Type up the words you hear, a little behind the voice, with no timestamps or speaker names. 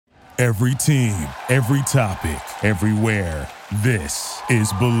Every team, every topic, everywhere. This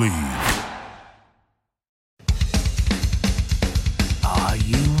is Believe. Are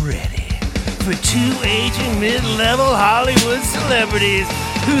you ready for two aging mid-level Hollywood celebrities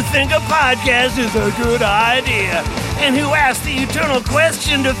who think a podcast is a good idea and who ask the eternal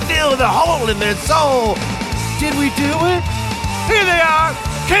question to fill the hole in their soul? Did we do it? Here they are,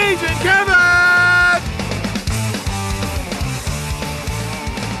 Cage and Kevin!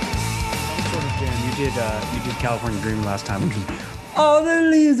 You did California Dreaming last time, which was all the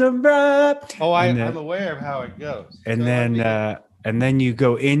leaves are bright. Oh, I'm aware of how it goes. And then you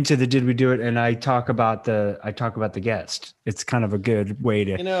go into the Did We Do It? And I talk about the guest. It's kind of a good way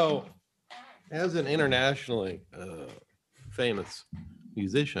to, as an internationally famous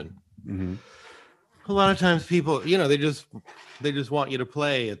musician, mm-hmm. a lot of times people, they just want you to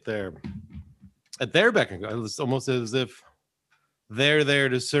play at their beck and call. It's almost as if they're there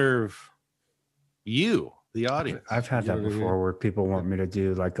to serve you, the audience. I've had that before where people want me to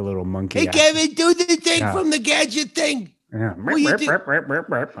do like a little monkey. Hey, Kevin, do the thing from the gadget thing. Yeah. You do?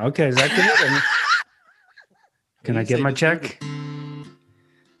 Okay, is that good? Can I get my check?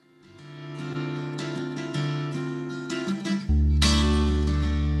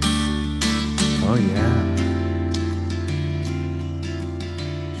 Oh, yeah.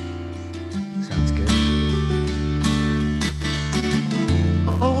 Sounds good.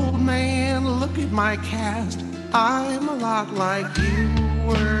 Old man, look at my cast. I'm a lot like you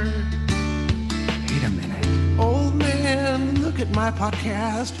were. Wait a minute. Old man, look at my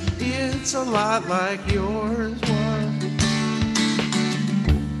podcast. It's a lot like yours was.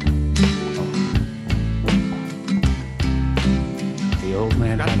 The old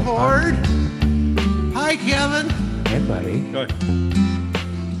man Got had a bored? podcast. Hi, Kevin. Hey, buddy. Go ahead. I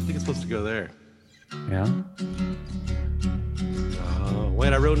think it's supposed to go there. Yeah. Oh,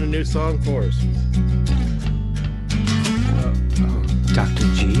 wait, I wrote a new song for us. Dr.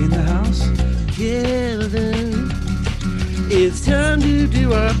 G in the house? Kevin, it's time to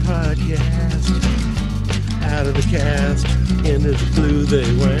do our podcast. Out of the cast, into the blue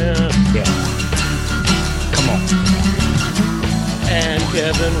they went. Yeah. Come on. And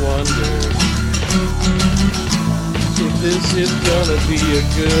Kevin wondered if this is gonna be a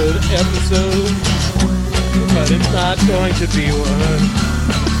good episode, but it's not going to be one.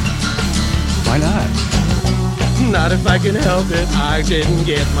 Why not? Not if I can help it. I didn't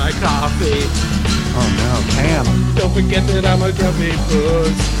get my coffee. Oh no, Cam. Don't forget that I'm a grumpy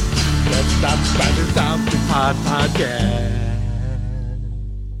puss. Let's stop the podcast.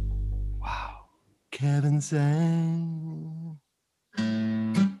 Wow. Kevin sang.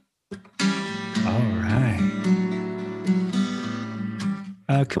 All right.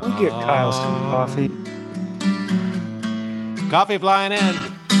 Can we get Kyle some coffee? Coffee flying in.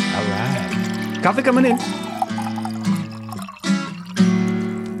 All right. Coffee coming in.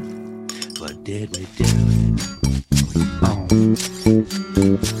 But did we do it? Oh.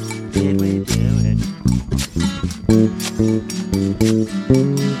 Did we do it?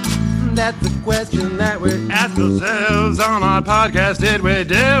 That's the question that we ask ourselves on our podcast. Did we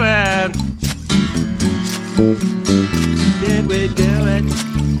do it? Did we do it?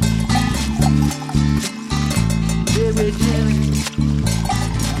 Did we do it?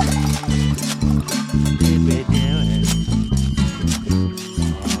 Did we do it?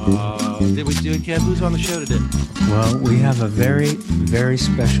 Did we do it, Kev? Who's on the show today? Well, we have a very, very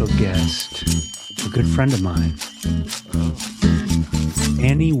special guest, a good friend of mine,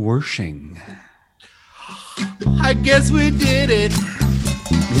 Annie Wersching. I guess we did it.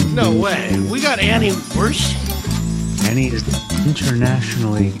 No way. We got Annie Wersching. Annie is an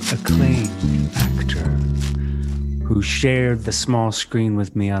internationally acclaimed actor who shared the small screen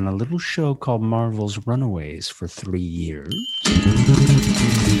with me on a little show called Marvel's Runaways for 3 years.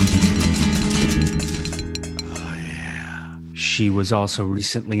 She was also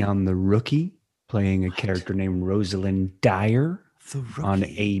recently on The Rookie, playing a character named Rosalind Dyer on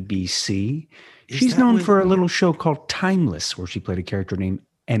ABC. She's known for a little show called Timeless, where she played a character named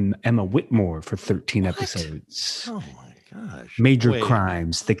Emma Whitmore for 13 episodes. Oh my gosh. Major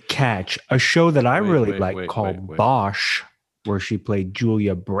Crimes, The Catch, a show that I really like called Bosch, where she played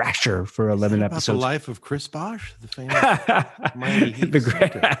Julia Brasher for 11 episodes. The life of Chris Bosh, the famous Miami Heat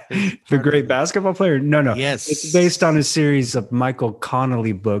the great basketball player? No. Yes. It's based on a series of Michael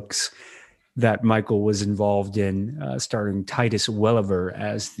Connolly books that Michael was involved in, starring Titus Welliver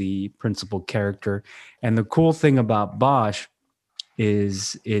as the principal character. And the cool thing about Bosch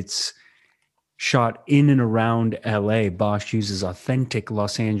is it's shot in and around LA. Bosch uses authentic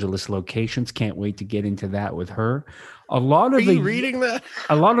Los Angeles locations. Can't wait to get into that with her. A lot Are of the you reading that?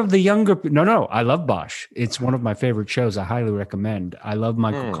 a lot of the younger no, I love Bosch. It's one of my favorite shows. I highly recommend. I love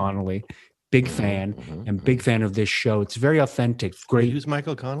Michael Connolly, big fan, and big fan of this show. It's very authentic, great. Who's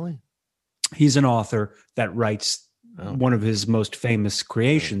Michael Connolly? He's an author that writes Oh. one of his most famous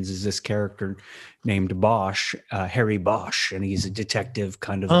creations is this character named Bosch, Harry Bosch, and he's a detective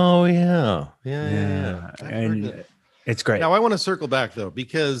kind of. Oh yeah. I've heard And that. it's great. Now I want to circle back though,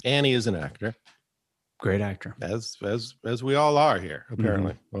 because Annie is an actor, Great actor. as we all are here,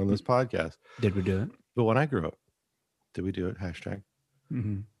 apparently, on this podcast. Did we do it? But when I grew up, did we do it? Hashtag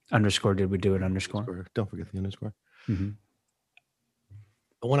Underscore. Did we do it? Underscore. underscore. Don't forget the underscore. Mhm.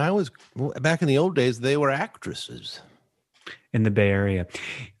 When I was back in the old days, they were actresses. In the Bay Area.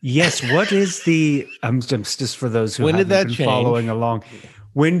 Yes. What is the? Just for those who When did haven't that been change? following along.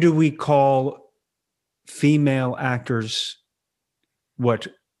 When do we call female actors what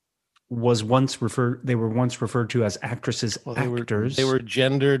was once referred? They were once referred to as actresses, Well, actors. they were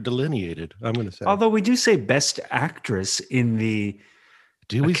gender delineated. I'm going to say. Although we do say best actress in the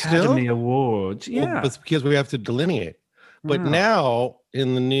do we Academy still? Awards. Well, Yeah. but it's because we have to delineate. But Wow. now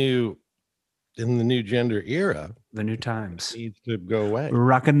in the new gender era, The new times. it needs to go away.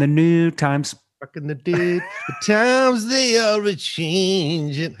 Rocking the new times. Fucking the times they are a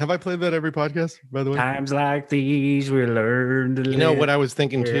changing. Have I played that every podcast, by the way? Times like these we learn to You know live. what I was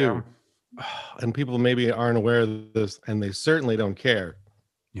thinking Yeah. too, and people maybe aren't aware of this, and they certainly don't care,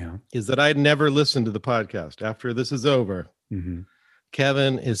 Yeah. is that I'd never listened to the podcast. After this is over, Mhm.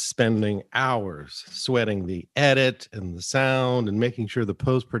 Kevin is spending hours sweating the edit and the sound and making sure the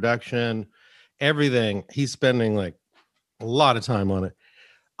post-production, everything. He's spending like a lot of time on it.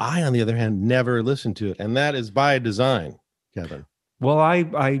 I, on the other hand, never listened to it. And that is by design, Kevin. Well,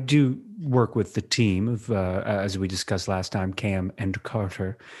 I do work with the team of, as we discussed last time, Cam and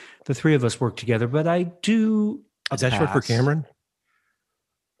Carter. The three of us work together, but I do. Is that short for pass. Cameron?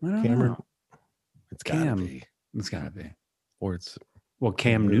 I don't Cameron? know. It's gotta Cam. be. It's got to be. Or it's Well,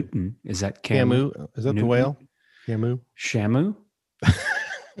 Cam Camu. Newton. Is that Cam? Camus. Is that the Newton? whale? Camus? Shamu? I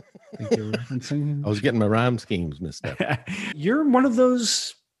think you're referencing. I was getting my rhyme schemes mixed up. You're one of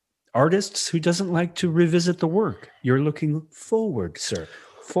those artists who doesn't like to revisit the work. You're looking forward, sir.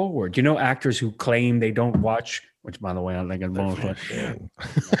 Forward. You know, actors who claim they don't watch, which by the way, I think is bullshit.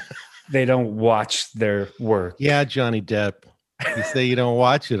 They don't watch their work. Yeah, Johnny Depp. You say you don't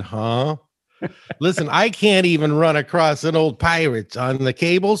watch it, huh? Listen, I can't even run across an old Pirates on the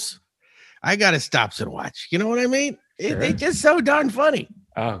cables. I got to stop and watch. You know what I mean? Sure. They're just so darn funny.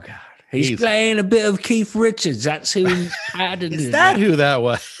 Oh God. He's He's- playing a bit of Keith Richards. That's who he's padded. Is that who that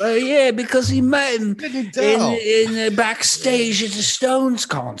was? Yeah, because he met him Couldn't tell. in the backstage at the Stones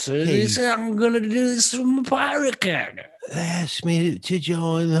concert. Hey. He said, "I'm going to do this from a pirate character." They asked me to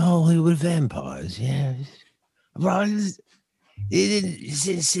join the Hollywood Vampires. Yeah. Well, it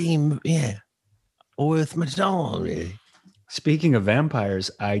didn't seem, worth my time, really. Speaking of vampires,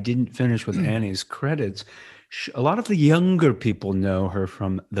 I didn't finish with Annie's credits. A lot of the younger people know her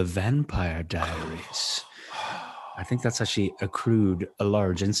from The Vampire Diaries. I think that's how she accrued a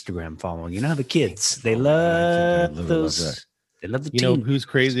large Instagram following. You know how the kids, they love love those. that. They love the You know teen. who's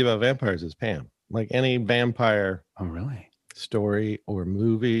crazy about vampires is Pam. Like any vampire Oh, really? story or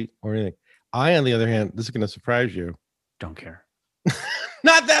movie or anything. I, on the other hand, this is going to surprise you. Don't care.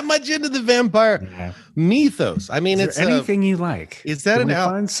 Not that much into the vampire Yeah. mythos. I mean, Is it's there anything you like? is that Can an we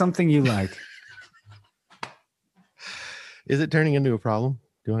out? find something you like? Is it turning into a problem?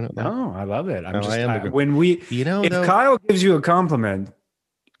 Do I know that? No, I love it. I'm No, just I am the- when we You know, if though, Kyle gives you a compliment,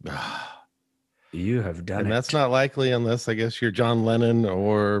 you have done and it. that's not likely unless I guess you're John Lennon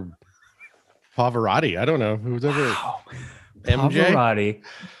or Pavarotti. I don't know who's ever Wow. MJ. Pavarotti,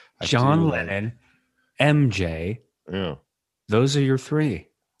 I John do, Lennon, MJ. Yeah, Those are your three.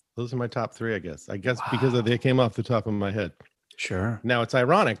 those are my top three. I guess because they came off the top of my head. Sure. Now it's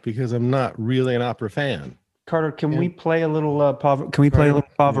ironic because I'm not really an opera fan. Carter, can Yeah. we play a little can we play a little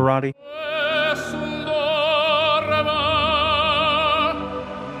Pavarotti?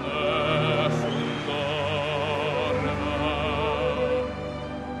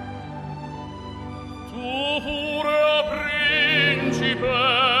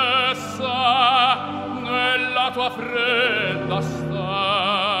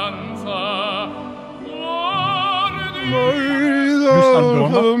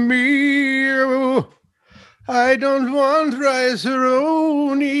 For me, I don't want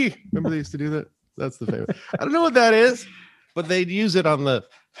rice-a-roni. Remember they used to do that? That's the favorite. I don't know what that is, but they'd use it on the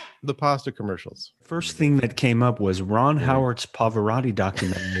pasta commercials. First thing that came up was Ron Howard's Pavarotti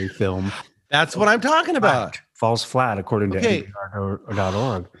documentary film That's what I'm talking about. falls flat, according to Okay.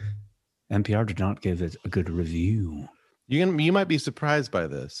 NPR.org. NPR did not give it a good review. You might be surprised by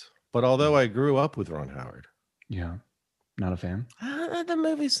this, but although I grew up with Ron Howard, Yeah. Not a fan. the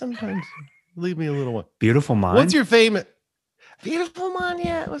movies sometimes leave me a little one. Beautiful Mind. What's your favorite? Beautiful Mind,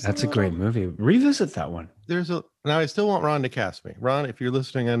 yeah. That's a great movie. Revisit that one. Now I still want Ron to cast me. Ron, if you're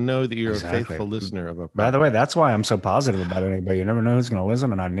listening, I know that you're Exactly. a faithful listener of a. By the way, that's why I'm so positive about it. But you never know who's going to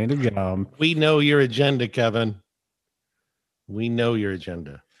listen, and I need a job. We know your agenda, Kevin. We know your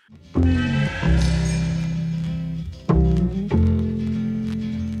agenda.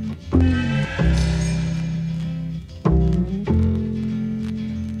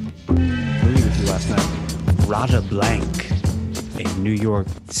 Movie with you last night. Rada Blank, a New York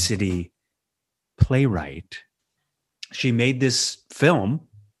City playwright. She made this film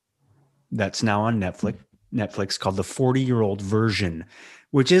that's now on Netflix called The 40-Year-Old Version,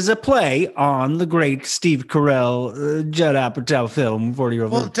 which is a play on the great Steve Carell, Judd Apatow film,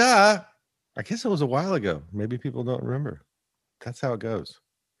 40-Year-Old Well, Version. duh. I guess it was a while ago. Maybe people don't remember. That's how it goes.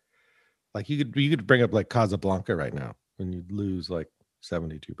 Like you could bring up like Casablanca right now, and you'd lose like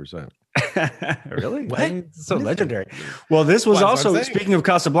 72%. Really? What? It's so What is legendary. Well, this was Well, that's what also, I'm saying. speaking of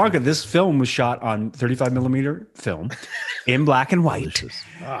Casablanca, this film was shot on 35 millimeter film in black and white. Delicious.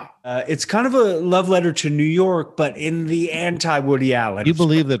 It's kind of a love letter to New York, but in the anti-Woody Allen. You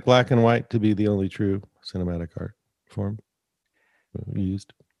believe that black and white to be the only true cinematic art form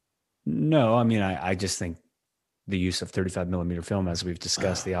used? No, I mean, I just think the use of 35 millimeter film, as we've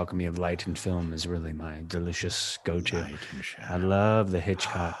discussed, the alchemy of light and film is really my delicious go-to. Light and I shadow. love the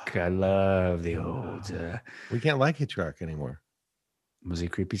Hitchcock. I love the old, We can't like Hitchcock anymore. was he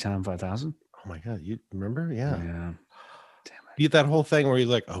Creepy Time 5000? Oh my God. You remember? Yeah. Yeah. You get that whole thing where he's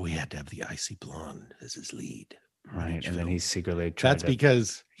like, oh, we had to have the icy blonde as his lead. Right. each And then film. he secretly tried That's to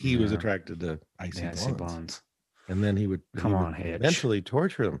because he was Yeah. attracted to icy yeah, blondes. bonds. And then he would Come he would on, Hitch. eventually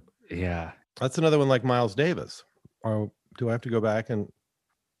torture them. Yeah. That's another one like Miles Davis. Or do I have to go back and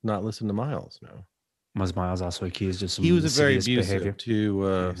not listen to Miles? No. Was Miles also accused of some He was very insidious abusive to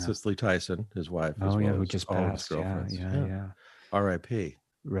Yeah. Cicely Tyson, his wife. as Oh, yeah, well who as just all his passed. Yeah, girlfriends. yeah. R.I.P.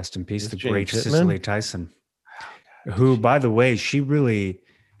 Rest in peace, Miss the Jane great Pittman? Cicely Tyson, who, by the way, she really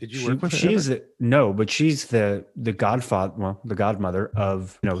Did you work with her? she's but she's the godfather, well, the godmother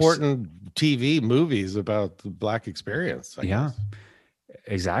of Important TV movies about the Black experience. I Yeah. guess.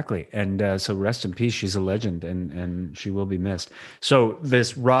 Exactly. And so rest in peace. She's a legend and she will be missed. So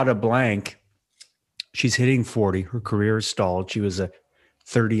this Rada Blank, she's hitting 40. Her career is stalled. She was a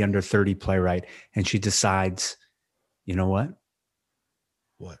 30 under 30 playwright. And she decides, you know what?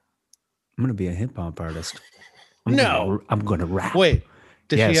 What? I'm going to be a hip hop artist. I'm going to rap. Wait,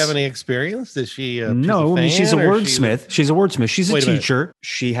 does she Yes. have any experience? Does she? No, I mean, she's a wordsmith. She's a wordsmith. She's a Wait a minute. teacher.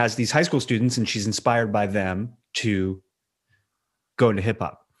 She has these high school students and she's inspired by them to go into hip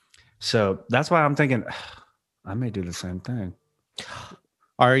hop. So that's why I'm thinking I may do the same thing.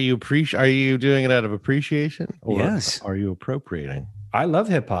 Are you doing it out of appreciation? Or Yes. Are you appropriating? I love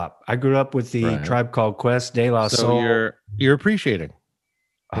hip hop. I grew up with the Right. Tribe Called Quest, De La So Soul. you're appreciating.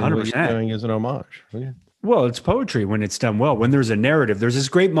 And what you're 100%. doing is an homage. Yeah. Well, it's poetry when it's done well. When there's a narrative, there's this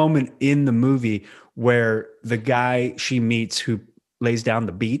great moment in the movie where the guy she meets who lays down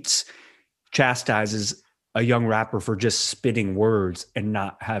the beats chastises a young rapper for just spitting words and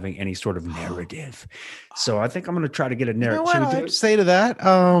not having any sort of narrative. So I think I'm going to try to get a You know narrative. what Should we I do have it? to say to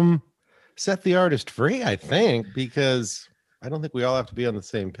that? Set the artist free, I think, because I don't think we all have to be on the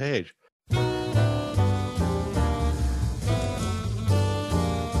same page.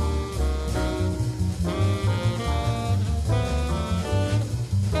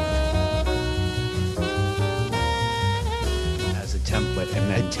 As a template and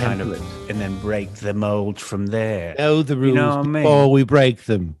then and then break the mold from there. Know the rules know what I mean? before we break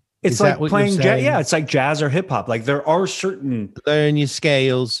them. It's Is that like what you're playing jazz. saying? Yeah, it's like jazz or hip hop. Like there are certain Learn your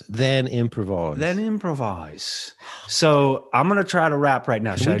scales, then improvise. then improvise. So I'm gonna try to rap right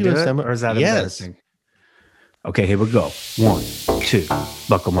now. Can Should we I do do a it? semi- Or is that Yes. embarrassing? Okay, here we go. 1, 2,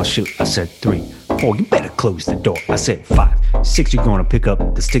 buckle my shoe. I said 3, 4. You better close the door. I said 5, 6. You're gonna pick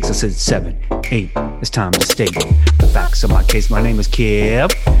up the sticks. I said 7, 8. It's time to state the facts of my case. My name is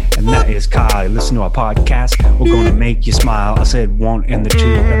Kev, and that is Kyle. Listen to our podcast. We're gonna make you smile. I said 1 and the 2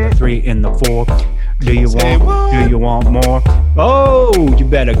 and the 3 and the 4. Do you want more? Oh, you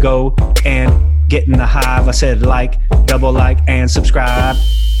better go and get in the hive. I said double like, and subscribe.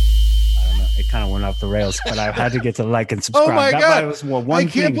 I don't know. It kind of went off the rails, but I had to get to like and subscribe. Oh my That God. was one I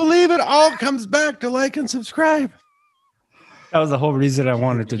can't thing. believe it all comes back to like and subscribe. That was the whole reason I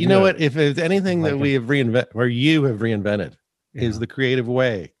wanted to do You know it. what? If there's anything that Like we have reinvented, or you have reinvented, is Yeah. the creative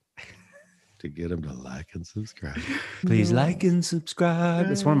way to get them to like and subscribe. Please like and subscribe.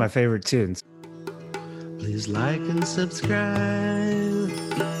 It's one of my favorite tunes. Please like and subscribe.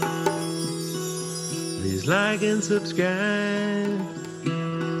 Please like and subscribe.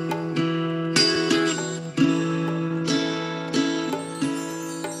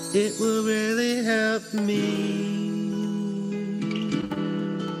 It will really help me.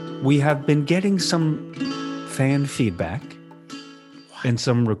 We have been getting some fan feedback and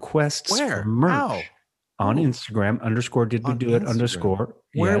some requests Where? for merch How? on Instagram _ did we On do it Instagram? _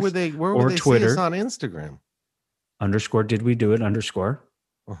 Where yes, would they or see Twitter us on Instagram? _ did we do it _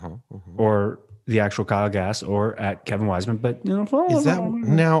 or the actual Kyle Gass or at Kevin Wiseman. But you know,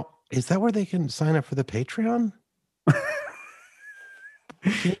 Is that where they can sign up for the Patreon?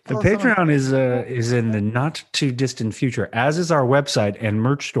 the Patreon is in the not too distant future, as is our website and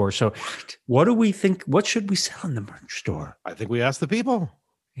merch store. So what do we think? What should we sell in the merch store? I think we asked the people.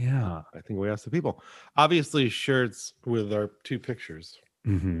 Yeah. I think we asked the people. Obviously, shirts with our 2 pictures.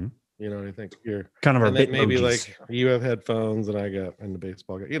 Mm-hmm. You know what I think? You're kind of our and then bit maybe emojis. like you have headphones and I got and the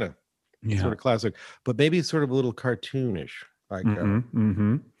baseball guy. You know, sort of classic, but maybe sort of a little cartoonish. Like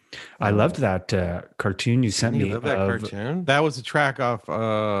I loved that cartoon you sent me. You love that cartoon? That was a track off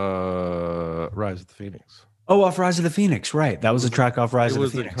Rise of the Phoenix. Oh, off Rise of the Phoenix, right? That was a track off Rise of the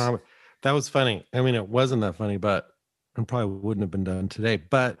Phoenix. That was funny. I mean, it wasn't that funny, but it probably wouldn't have been done today.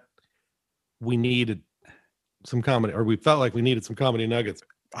 But we needed some comedy, or we felt like we needed some comedy nuggets.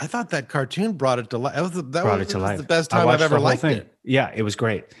 I thought that cartoon brought it to life. That was the best time I've ever liked it. Yeah, it was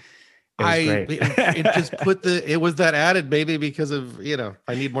great. It just it was that added maybe because of, you know,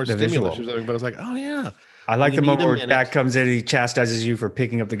 I need more stimulus or something, but I was like, oh yeah. I like the moment where Jack comes in and he chastises you for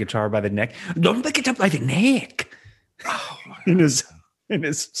picking up the guitar by the neck. Don't pick it up by the neck. in his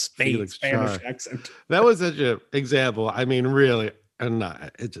Spanish accent. That was such an example. I mean, really, and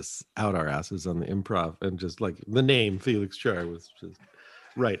not it just out our asses on the improv, and just like the name Felix Char was just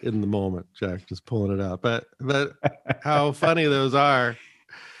right in the moment. Jack just pulling it out, but how funny those are.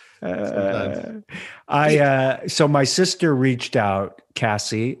 So my sister reached out,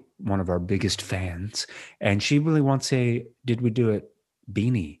 Cassie, one of our biggest fans, and she really wants a "Did we do it?"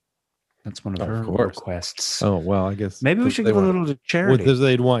 beanie. That's one of her requests. Oh well, I guess maybe we should give a little to charity. Because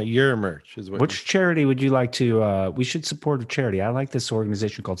they'd want your merch. Which charity would you like to? We should support a charity. I like this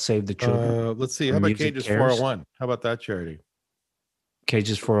organization called Save the Children. Let's see. How about Cages 401? How about that charity?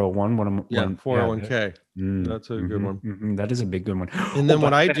 Cages 401. 401k. That's a good one. That is a big good one. And then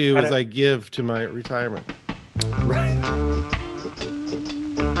what I do is I give to my retirement. Right.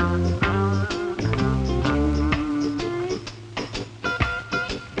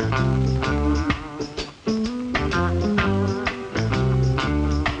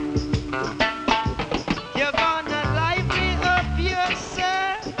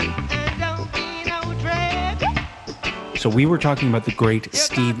 So we were talking about the great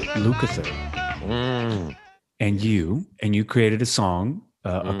Steve Lukather, and you created a song,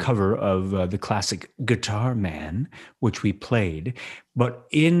 a cover of the classic Guitar Man, which we played. But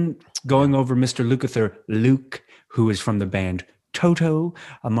in going over Mr. Lukather, Luke, who is from the band Toto,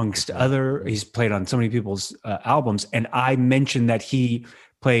 amongst other, he's played on so many people's albums, and I mentioned that he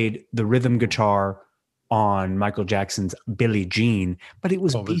played the rhythm guitar on Michael Jackson's Billie Jean, but it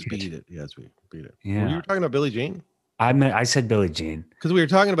was Beat It. Yes, we Beat It. Yeah. You were talking about Billie Jean? I said Billie Jean because we were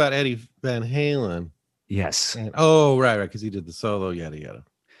talking about Eddie Van Halen. Yes. And, right, because he did the solo, yada yada.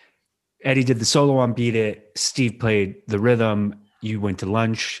 Eddie did the solo on Beat It. Steve played the rhythm. You went to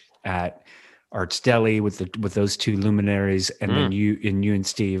lunch at Arts Deli with those two luminaries, and then you and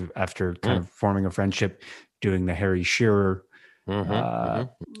Steve, after kind of forming a friendship, doing the Harry Shearer. Sounds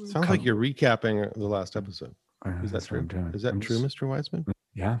like you're recapping the last episode. Is that true? Is that true, Mr. Wiseman?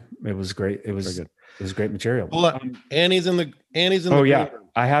 Yeah, it was great. It was good. It was great material. Hold on. Annie's in the. Oh yeah,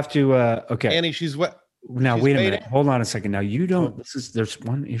 I have to. Okay, Annie, she's what? Now wait a minute. Hold on a second. Now you don't. There's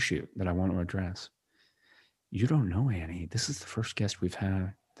one issue that I want to address. You don't know Annie. This is the first guest we've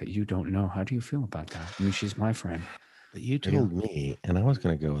had that you don't know. How do you feel about that? I mean, she's my friend. But you told me, and I was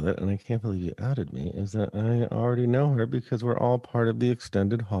going to go with it, and I can't believe you outed me, is that I already know her because we're all part of the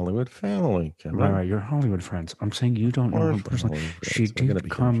extended Hollywood family. Right, you're Hollywood friends. I'm saying you don't know her personally. She did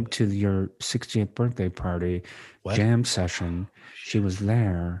come to your 60th birthday party, jam session. She was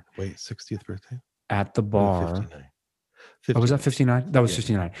there. Wait, 60th birthday? At the bar. 59. Oh, was that 59? That was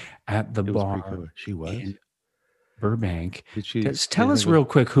 59. At the bar. She was. In Burbank. Tell us real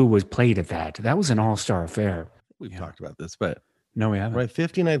quick who was played at that. That was an all-star affair. We've talked about this, but no, we haven't. My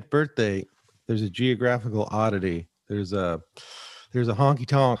 59th birthday, there's a geographical oddity. There's a honky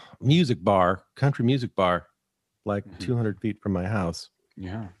tonk music bar, country music bar, like 200 feet from my house.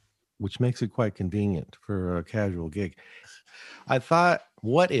 Yeah. Which makes it quite convenient for a casual gig. I thought,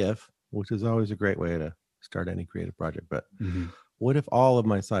 what if, which is always a great way to start any creative project. But Mhm. what if all of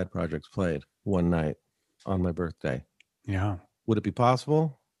my side projects played one night on my birthday? Yeah. Would it be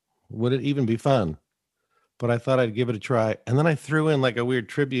possible? Would it even be fun? But I thought I'd give it a try. And then I threw in like a weird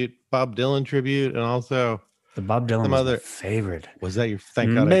tribute, Bob Dylan tribute, and also The Bob Dylan Some was other- my favorite. was that your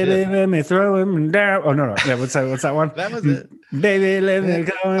thank God I Baby, did. let me throw him down. Oh no. Yeah, what's that one? That was it. Baby, let me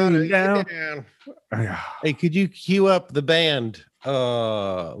throw him down. down. Oh, yeah. Hey, could you cue up the band?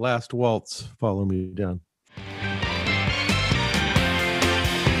 Last Waltz, Follow Me Down.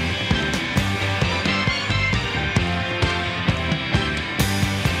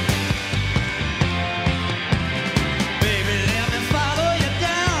 Baby, let me follow you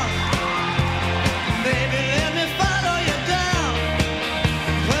down. Baby, let me follow you down.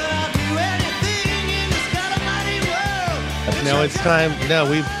 Well, I'll do anything in this kind of mighty world. No, it's time. No,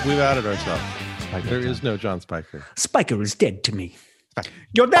 we've outed ourselves. There is no John Spiker. Spiker is dead to me.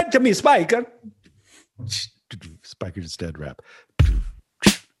 You're dead to me, Spiker. Spiker's dead rap.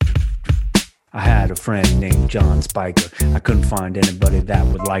 I had a friend named John Spiker. I couldn't find anybody that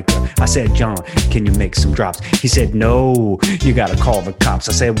would like her. I said, John, can you make some drops? He said, no, you gotta call the cops.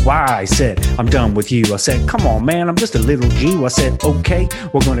 I said, why? I said, I'm done with you. I said, come on, man, I'm just a little Jew. I said, okay,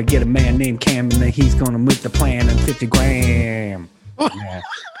 we're gonna get a man named Cam and then he's gonna make the plan in 50 grand. Yeah.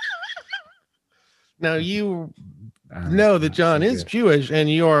 Now you know that John is Jewish and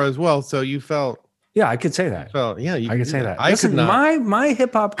you are as well, so you felt Yeah, I could say that. yeah, you I could say that. I Listen, could not. my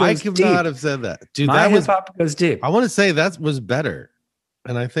hip hop goes I could deep. not have said that, dude. My That hip was. hop goes deep. I want to say that was better,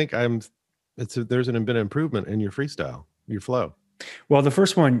 and I think there's been an improvement in your freestyle, your flow. Well, the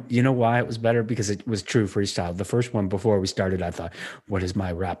first one, you know why it was better? Because it was true freestyle. The first one, before we started, I thought, what is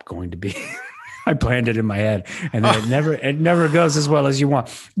my rap going to be? I planned it in my head, and then it never goes as well as you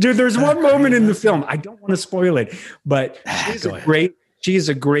want. Dude, there's one moment in the film. I don't want to spoil it, but she is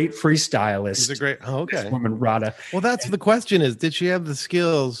a great freestylist. She's a great. Oh, okay. This woman, Rada. Well, that's the question: is did she have the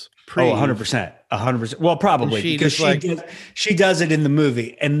skills? 100%. Well, probably She because just she does it in the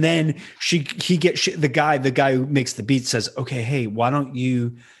movie, and then the guy who makes the beat says, "Okay, hey, why don't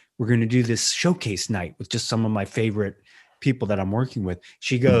we're going to do this showcase night with just some of my favorite people that I'm working with."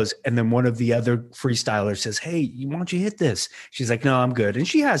 She goes, and then one of the other freestylers says, "Hey, why don't you hit this?" She's like, "No, I'm good." And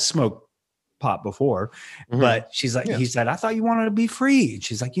she has smoked pot before, but she's like, he said, "I thought you wanted to be free." And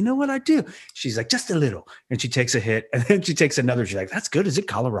she's like, "You know what I do?" She's like, "Just a little." And she takes a hit, and then she takes another. She's like, "That's good. Is it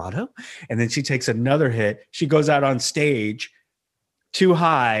Colorado?" And then she takes another hit. She goes out on stage, too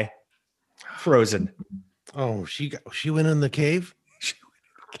high, frozen. Oh, she went in the cave. She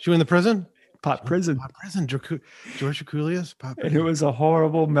went in the prison. Pot prison. Pot prison. George Akulius. And it was a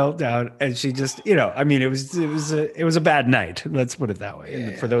horrible meltdown. And she just, I mean, it was a bad night. Let's put it that way.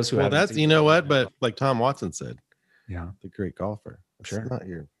 And for those who haven't that's, seen but like Tom Watson said, yeah, the great golfer. Sure.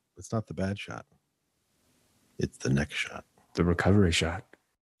 It's not the bad shot. It's the next shot. the recovery shot.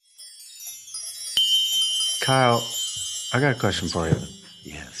 Kyle, I got a question for you.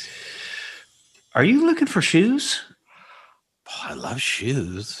 Yes. Are you looking for shoes? Oh, I love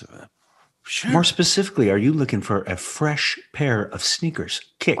shoes. Sure. More specifically, are you looking for a fresh pair of sneakers,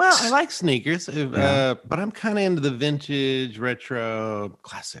 kicks? Well, I like sneakers, but I'm kind of into the vintage, retro,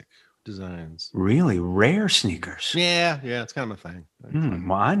 classic designs. Really rare sneakers. Yeah, it's kind of my thing.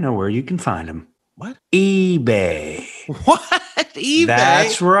 Well, I know where you can find them. What? eBay. What? eBay?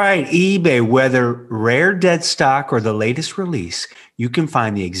 That's right. eBay. Whether rare dead stock or the latest release, you can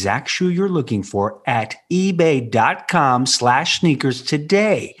find the exact shoe you're looking for at ebay.com/sneakers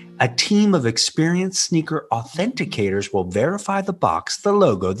today. A team of experienced sneaker authenticators will verify the box, the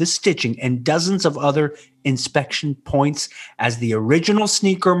logo, the stitching, and dozens of other inspection points. As the original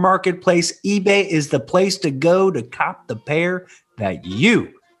sneaker marketplace, eBay is the place to go to cop the pair that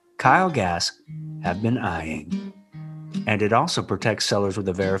you, Kyle Gass, have been eyeing. And it also protects sellers with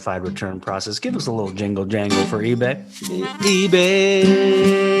a verified return process. Give us a little jingle jangle for eBay. eBay,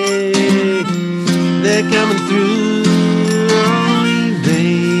 they're coming through on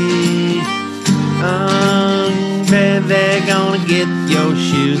eBay. They're gonna get your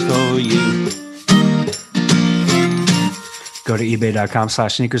shoes for you. Go to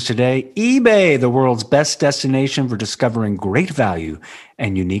ebay.com/sneakers today. eBay, the world's best destination for discovering great value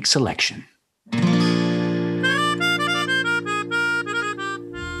and unique selection.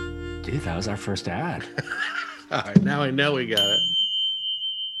 Dude, that was our first ad. All right, now I know we got it.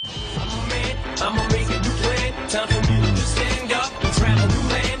 I'ma make a new plan. Time for me to stand up and travel new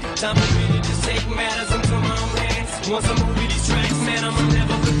land. Time for me to just take matters into my own hands. Once I move with these tracks, man, I'ma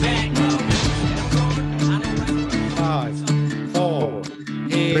never look back. 5, 4,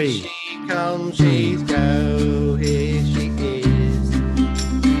 here 3. she comes, she's go, here she is.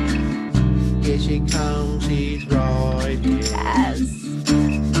 Here she comes,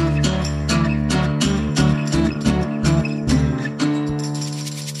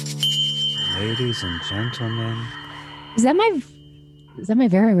 ladies and gentlemen. Is that my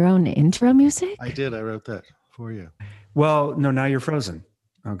very own intro music? I did. I wrote that for you. Well, no, now you're frozen.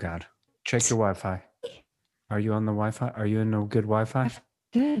 Oh God. Check your Wi-Fi. Are you on the Wi-Fi? Are you in a good Wi-Fi?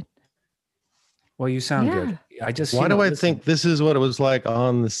 Good. Well, you sound Yeah. good. I just Why do I listen. think this is what it was like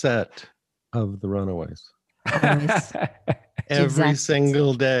on the set of The Runaways? Always. Every exact-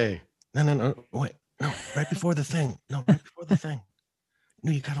 single day. No. Wait. No, right before the thing. No, right before the thing.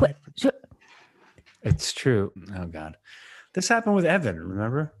 No, you gotta What? wait. It's true. Oh God. This happened with Evan,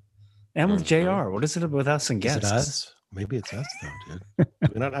 remember? And with JR. What is it with us and Is guests? it us? Maybe it's us though, dude. Do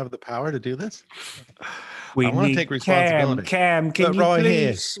we not have the power to do this? We I wanna need take responsibility. Cam, can But you right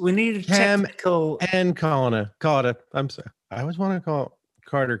here. please? We need a Cam technical. And Carter. I'm sorry. I always want to call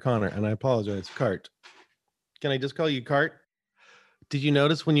Carter Connor, and I apologize. Cart. Can I just call you Cart? Did you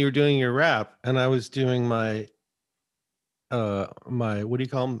notice when you were doing your rap and I was doing my what do you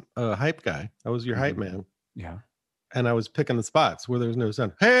call him? Hype guy. I was your hype man. Yeah. And I was picking the spots where there was no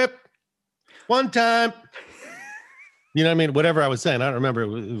sound. Hip, one time. You know what I mean? Whatever I was saying, I don't remember. It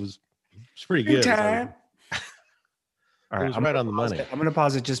was pretty good. Time. All It right, was I'm right gonna on the pause money. it. I'm going to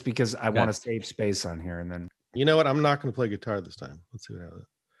pause it just because I Okay. want to save space on here, and then. You know what? I'm not going to play guitar this time. Let's see what happens.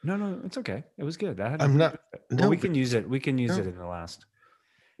 No, it's okay. It was good. That had I'm not. Well, we No, can use it. We can use No. it in the last.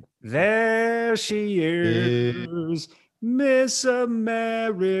 There she is, Miss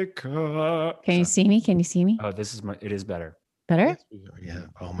America. Can you see me? Can you see me? Oh, this is my. It is better. Better? Yeah.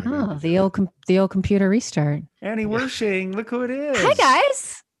 Oh my Oh, god. the old computer restart. Annie Wershing, look who it is. Hi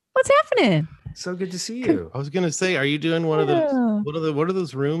guys. What's happening? So good to see you. I was gonna say, are you doing one of those? Oh. What are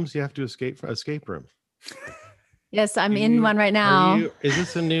those rooms you have to escape from? Escape room. Yes, I'm Do in you- one right now. Is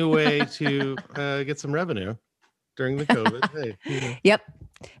this a new way to get some revenue during the COVID? Hey, you know, Yep.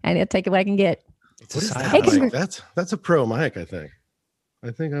 I need to take it what I can get. It's what is a side that Hey, hustle. mic? That's a pro mic, I think.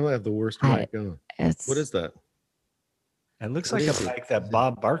 I think I might have the worst I- mic going. It's What is that? It looks What like is a it? mic that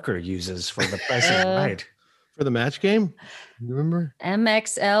Bob Barker uses for the Price is Uh, Right. For the match game? You remember?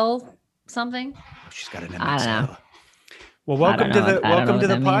 MXL something? Oh, she's got an I don't know. MXL. Well, welcome to know. the I don't know welcome to what the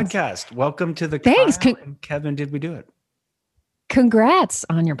that means. podcast. Welcome to the Thanks. Kyle and Kevin. Did we do it? Congrats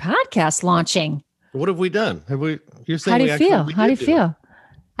on your podcast launching. What have we done? Have we? You're saying How do we you actually- feel? we How do you did it. feel?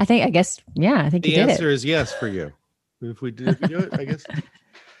 I think you The did answer it. is yes for you. If we do it, I guess.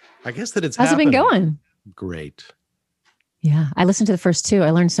 I guess that it's. How's it been happening. going? Great. Yeah, I listened to the first two. I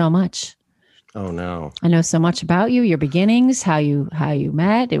learned so much. Oh no. I know so much about you, your beginnings, how you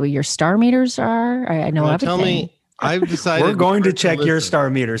met, what your star meters are. I know Well, everything. tell me. I've decided. We're going to never check your listen. star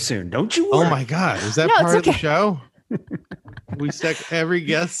meter soon. Don't you Oh worry. my god, is that No, it's part of the okay. show? We check every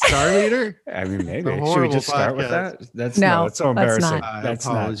guest star meter. I mean, maybe. a Should we horrible just start with podcast. that? That's No, it's so let's embarrassing. not.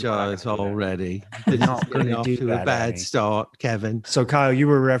 That's not. already. We're not gonna do that, Annie. start, Kevin. So, Kyle, you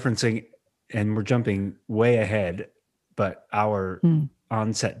were referencing, and we're jumping way ahead, but our Hmm.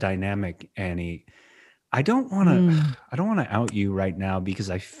 on-set dynamic, Annie. I don't want to. Mm. I don't want to out you right now because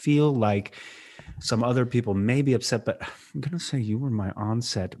I feel like some other people may be upset, but I'm gonna say you were my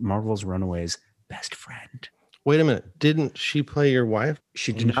on-set Marvel's Runaways best friend. Wait a minute. Didn't she play your wife?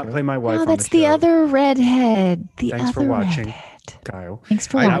 She On did the not show? play my wife. Oh, on that's the, the show. other redhead. The Thanks for other watching. redhead. Kyle. Thanks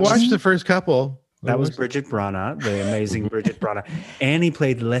for I watching. watched the first couple. That was Bridget Brana, the amazing Bridget Brana. Annie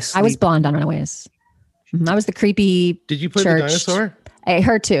played Leslie. I was blonde on Runaways. I was the creepy. Did you play church. the dinosaur?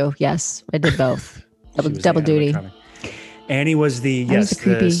 Her too. Yes, I did both. She was the double duty. animatronic. Annie was the I was the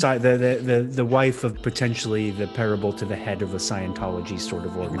creepy- the wife of potentially the parable to the head of a Scientology sort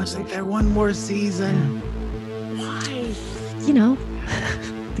of organization. one more season? You know,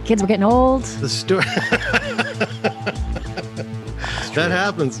 the kids were getting old. The story. That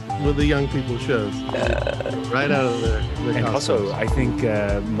happens with the young people shows. Right out of the And costumes. also, I think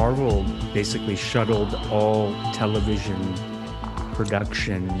Marvel basically shuttled all television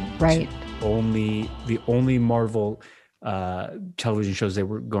production. Right. The only Marvel television shows they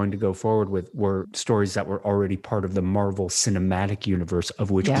were going to go forward with were stories that were already part of the Marvel Cinematic Universe,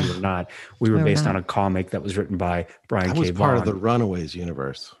 of which Yeah. we were not. We were We were based not. on a comic that was written by Brian I K. was part of Vaughan. the Runaways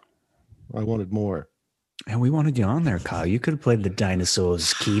universe. I wanted more. And we wanted you on there, Kyle. You could have played the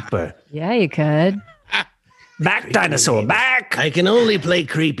dinosaur's keeper. Yeah, you could. Back, dinosaur, back! I can only play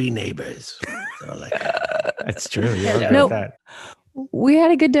creepy neighbors. That's true. You're right No. with that. We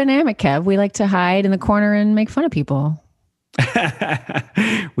had a good dynamic, Kev. We like to hide in the corner and make fun of people.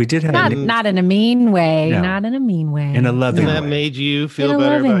 We did have Not in a mean way. No. Not in a mean way. In a loving And way. that made you In feel a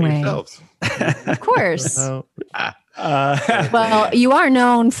better loving about way. yourselves. Of course. Uh, Well, you are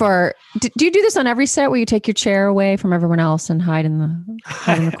known for. Do you do this on every set where you take your chair away from everyone else and hide in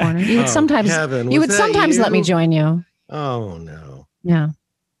the corner? You would Oh, sometimes. Kevin, you was would that sometimes let me you? join you. Oh no. Yeah.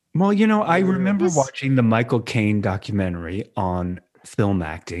 Well, I Yeah. remember He's- watching the Michael Caine documentary on film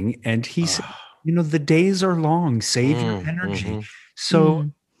acting, and he said, the days are long, save your energy.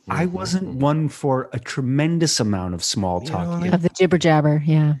 So I wasn't one for a tremendous amount of small talk. like- Of the jibber jabber.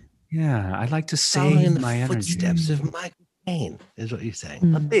 Yeah. Yeah, I like to Following save the my energy. footsteps of Michael Caine is what you're saying.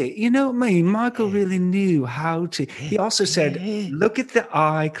 Mm. A bit. Michael really knew how to. He also said, look at the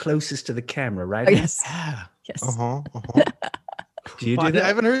eye closest to the camera, right? Oh, yes. Yeah. Yes. Do you do I that?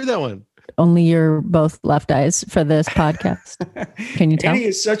 haven't heard that one. Only you're both left eyes for this podcast. Can you tell? Annie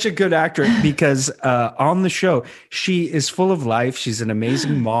is such a good actor because on the show, she is full of life. She's an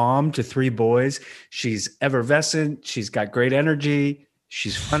amazing mom to 3 boys. She's effervescent. She's got great energy.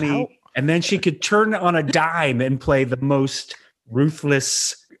 She's funny. And then she could turn on a dime and play the most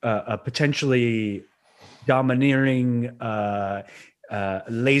ruthless, potentially domineering,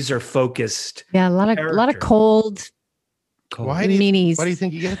 laser focused. Yeah, a lot of character. cold Why do you meanies. Why do you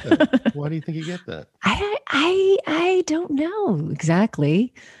think you get that? Why do you think you get that? I don't know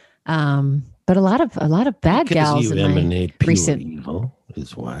exactly. But a lot of bad gals in my recent. evil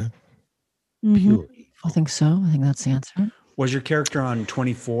is why. Mhm. Pure evil. I think so. I think that's the answer. Was your character on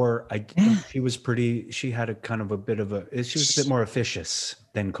 24? I think she was pretty. She had a kind of a bit of a. She was a bit more officious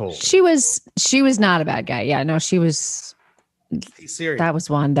than Cole. She was not a bad guy. Yeah, no, she was. Serious. That was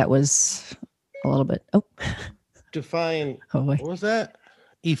one that was a little bit. Define. Oh wait. What was that?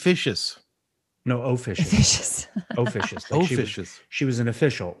 Efficious. No, officious. Vicious. Officious. Like Officious. she was an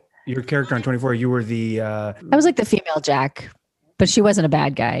official. Your character on 24. You were the. I was like the female Jack, but she wasn't a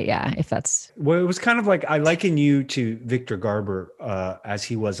bad guy. Yeah, if that's. Well, it was kind of like I liken you to Victor Garber as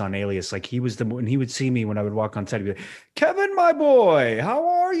he was on Alias. Like he was when he would see me when I would walk on set, he'd be like, "Kevin, my boy, how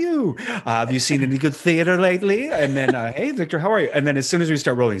are you? Have you seen any good theater lately?" And then, "Hey, Victor, how are you?" And then as soon as we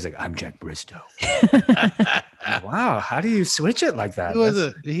start rolling, he's like, "I'm Jack Bristow." Wow, how do you switch it like that?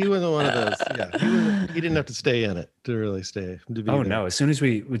 He wasn't one of those. Yeah, he didn't have to stay in it to really stay. To be Oh there. no! As soon as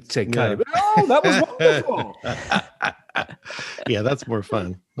we would say cut, Yeah. he'd be, "Oh, that was wonderful." Yeah, that's more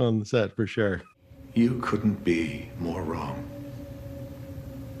fun on the set for sure. You couldn't be more wrong.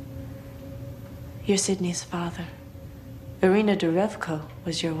 You're Sydney's father. Irina Derevko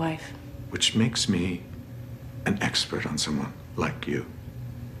was your wife. Which makes me an expert on someone like you.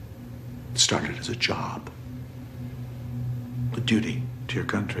 It started as a job, a duty to your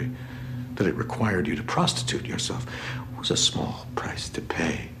country. That it required you to prostitute yourself was a small price to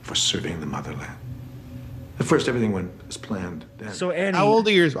pay for serving the motherland. At first, everything went as planned. Then, So Annie, How old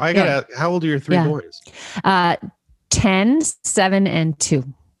are your? I gotta. ask, How old are your 3 Yeah. boys? 10, 7, and 2.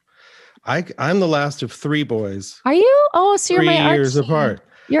 I'm the last of 3 boys. Are you? Oh, so you're 3 my years Archie. apart.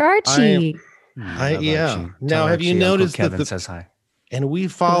 You're Archie. Yeah. Archie. Now, Tell have you Archie Uncle noticed that Kevin the- says hi? And we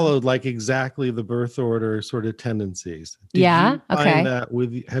followed like exactly the birth order sort of tendencies. Yeah, you find okay.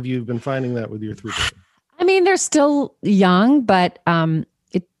 that have you been finding that with your 3 boys? I mean, they're still young, but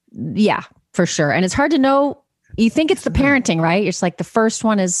yeah, for sure. And it's hard to know. You think it's the parenting, right? It's like the first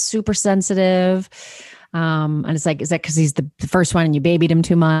one is super sensitive. And it's like, is that because he's the first one and you babied him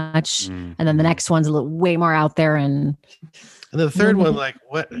too much? And then the next one's a little way more out there. And And the third one, like,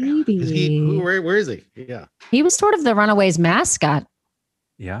 what Maybe. is he? Where is he? Yeah. he was sort of the Runaways mascot.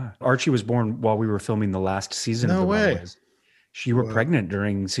 Yeah, Archie was born while we were filming the last season. No of the way. Runaways. You were pregnant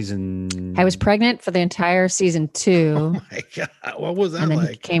during season. I was pregnant for the entire season 2. Oh my God. What was that And then he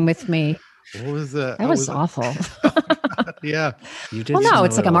like? came with me. What was that? That was awful. Yeah. You did Well, no, seem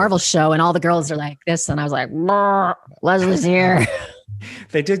it's like a little- Marvel show, and all the girls are like this, and I was like, "Brr, Leslie's here."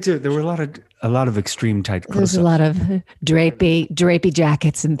 They did do. There were a lot of extreme tight There's close-ups. a lot of drapey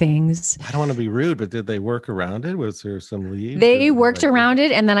jackets and things. I don't want to be rude, but did they work around it? Was there some leave? They worked around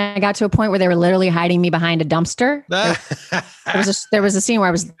it, and then I got to a point where they were literally hiding me behind a dumpster. There was a scene where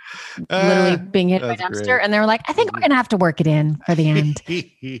I was literally being hit by a That's dumpster, great. and they were like, "I think we're gonna have to work it in for the end."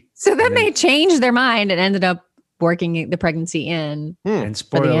 So then they changed their mind and ended up working the pregnancy in And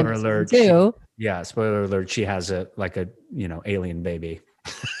for the end spoiler of alert. season 2. Yeah, spoiler alert. She has a alien baby,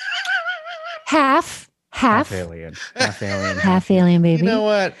 Half alien, half alien. half alien baby. You know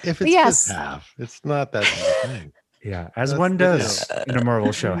what? If it's Yes. just half, it's not that big a thing. Yeah, as That's one the does in a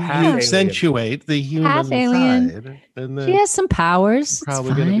Marvel show. Half You alien. accentuate the human Half alien. side, and then She has some powers. It's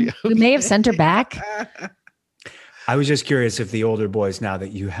Probably gonna fine. be We may have sent her back. I was just curious if the older boys, now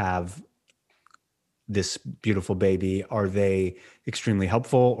that you have this beautiful baby, are they extremely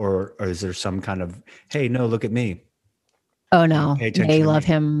helpful, or is there some kind of, hey, no, look at me? Oh no, Pay attention they to love me.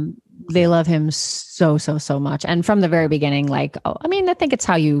 him. They love him so much. And from the very beginning, like, I think it's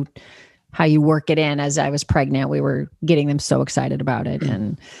how you work it in. As I was pregnant, we were getting them so excited about it,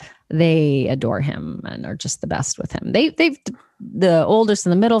 and they adore him and are just the best with him. They've the oldest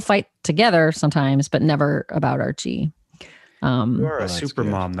and the middle fight together sometimes, but never about Archie. You are a that's super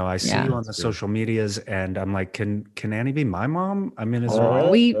good. mom, though. I see Yeah. you on the social medias, and I'm like, can Annie be my mom? I mean, is there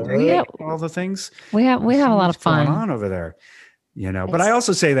all the things? We have a lot of What's going fun. on over there? But I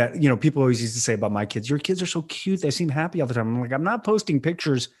also say that, people always used to say about my kids, your kids are so cute. They seem happy all the time. I'm like, I'm not posting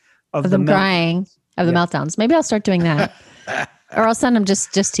pictures of Of them melt- crying, of the meltdowns. Maybe I'll start doing that. Or I'll send them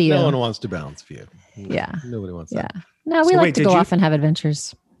just to you. No one wants to balance view. Yeah. Nobody wants Yeah. that. No, we So like wait, to did go you- off and have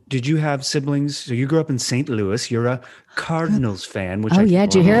adventures. Did you have siblings? So you grew up in St. Louis. You're a Cardinals fan, which Oh, yeah.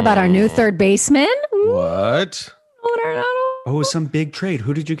 Did you hear about our new third baseman? Ooh, What? Oh, some big trade.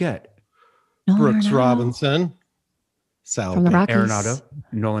 Who did you get? No, Brooks no. Robinson. Sal From the Baker. Rockies. Arenado.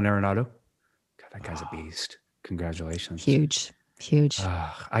 Nolan Arenado. God, that guy's a beast. Congratulations. Huge.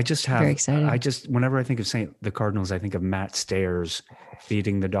 I just have. Very excited. Whenever I think of the Cardinals, I think of Matt Stairs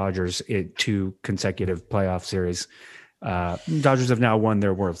beating the Dodgers in 2 consecutive playoff series. Dodgers have now won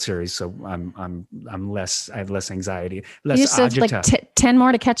their World Series, so I have less anxiety, less You just have like agita. 10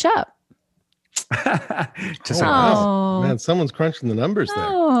 more to catch up. To say Oh. Man, someone's crunching the numbers there.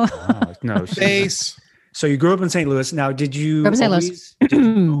 Oh. oh, no. Base. So you grew up in St. Louis. Now, did you Grew up in St. Louis.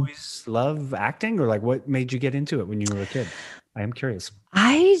 always love acting, or like what made you get into it when you were a kid? I am curious.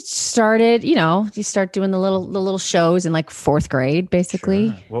 I started, you start doing the little shows in like 4th grade, basically.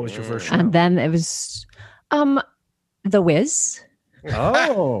 Sure. What was your first show? And then it was The Wiz.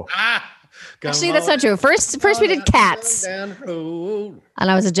 Oh, Actually, that's not true. First we did Cats. Down the road.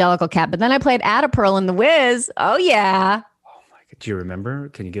 And I was a Jellicle Cat, but then I played Ada-Pearl in The Wiz. Oh, yeah. do you remember?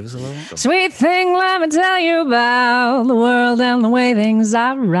 Can you give us a little? Sweet thing, let me tell you about the world and the way things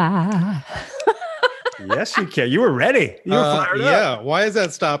are right. Yes, you can. You were ready. You were fired up. Yeah. Why is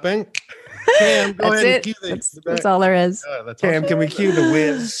that stopping? Cam, go That's ahead and it. cue That's all there is. that's Cam, can we cue the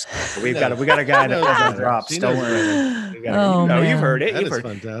whiz? We got a guy that No, doesn't no, drops. she Don't knows worry. We got Oh, no, man. you've heard it. That You've is heard.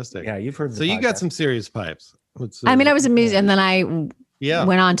 fantastic. Yeah, you've heard. So you got some serious pipes. I mean, I was a music, and then I Yeah.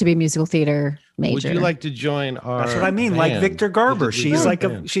 went on to be a musical theater major. Would you like to join our? That's what I mean. Like band? Victor Garber. Would you She's join like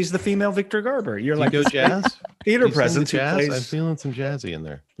band? she's the female Victor Garber. You're Do like you go jazz? theater You sing the presence who jazz? I'm plays. feeling some jazzy in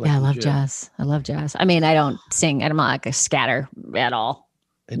there. Like Yeah, I love legit. jazz. I love jazz. I mean, I don't sing. I'm not like a scatter at all.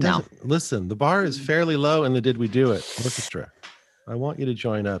 It No. doesn't. Listen, the bar is fairly low in the Did We Do It orchestra. I want you to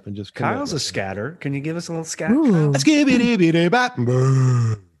join up and just. commit Kyle's a with me. scatter. Can you give us a little scat? Ooh. Skibidi-bidi-bop.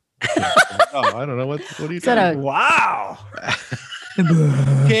 Oh, I don't know what are you Is that doing? Wow.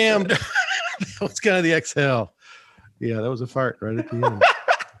 Cam, that was kind of the exhale. Yeah, that was a fart right at the end.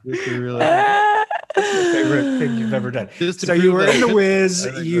 Victor really. Favorite thing you've ever done. Just to So you prove were that in I the could- Wiz.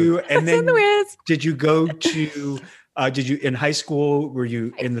 I think And In the then Wiz. did you go to? Did you in high school? Were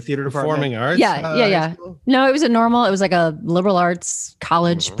you in the theater department? Performing arts. Yeah, high school? No, it was it was like a liberal arts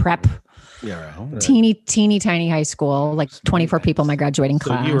college prep, Yeah. Right. teeny tiny high school, like 24 people in my graduating So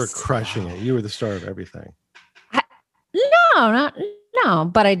class. you were crushing it. You were the star of everything. No,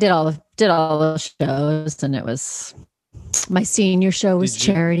 but I did all the shows, and it was my senior show was Did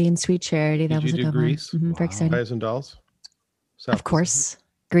you- Charity and Sweet Charity. That did was you a do good Grease? one. Very exciting. Guys and Dolls. South Of course.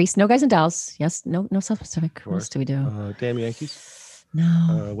 Grease, no Guys and Dolls. Yes, no South Pacific. What course. else do we do? Pacific. Damn Yankees.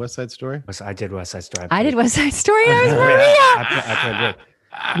 No. West Side Story. I did West Side Story. I did West Side Story. I was I Maria. played Rick.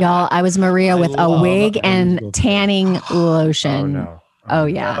 Y'all, I was Maria I with a love wig musical and theater. tanning lotion. Oh no. Oh,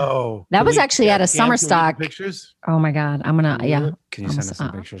 yeah. Oh, That can was we- actually at a Cam, summer can we get stock. Pictures. Oh my God. I'm gonna, Can you yeah. do it? Can you I'm send s- us some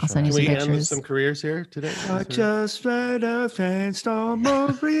I'll pictures? I'll send you Can some we end with pictures. some careers here today? I just read a Sandstorm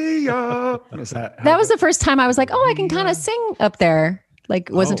Maria. Is that? That was the first time I was like, oh, I can kind of sing up there. Like,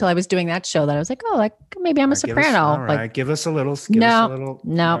 it wasn't Oh. until I was doing that show that I was like, oh, like maybe I'm a soprano. All Like, right, give us a little. No,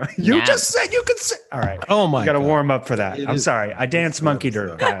 no, You no. just said you could sing. All right. Oh my! I got to God. warm up for that. It I'm is- sorry. I dance it's monkeyed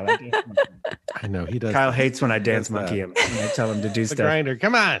nuts, her, though. Kyle. I dance monkey. I know he does. Kyle hates when I dance Does that. monkey him. When I tell him to do the stuff. grinder.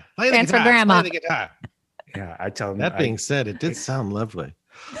 Come on, play the Dance for guitar. grandma. Play the guitar. Yeah, I tell him. That being said, it did sound lovely.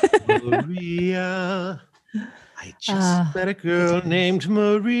 Maria, I just met a girl named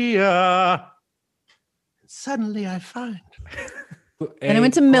Maria. And suddenly I find. and I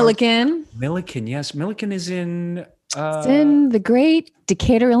went to Milliken. Milliken, yes. Milliken is in. It's in the great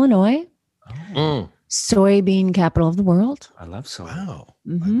Decatur, Illinois, soybean capital of the world. I love so. Wow.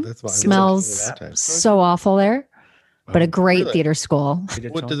 Mhm. That's why I Smells was thinking of that. so awful there, but a great Really? theater school.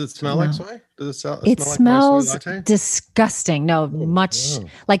 What does it smell like? Soy? Does it smell? It like my soy smells latte? disgusting. No, much wow.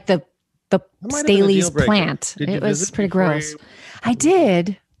 like the might have been a Staley's deal breaker. plant. Did you It was visit pretty before gross. you- I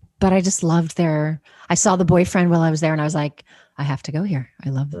did, but I just loved their. I saw the boyfriend while I was there, and I was like, I have to go here. I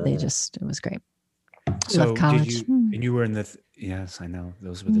love. They just. It was great. I So love college. did you And you were in the yes, I know.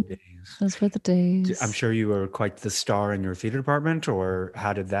 Those were the days. Those were the days. I'm sure you were quite the star in your theater department, or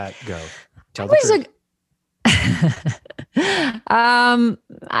how did that go? Tell I the was truth.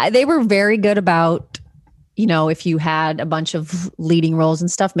 They were very good about, if you had a bunch of leading roles and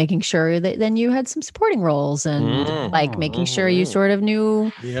stuff, making sure that then you had some supporting roles and like making sure you sort of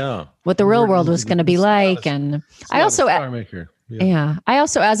knew what the real world was going to be like. And I also, yeah, I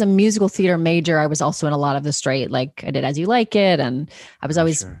also, as a musical theater major, I was also in a lot of the straight, like I did As You Like It. And I was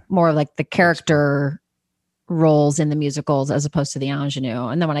always more of like the character roles in the musicals as opposed to the ingenue.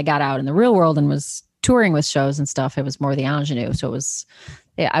 And then when I got out in the real world and was touring with shows and stuff, it was more the ingenue. So it was,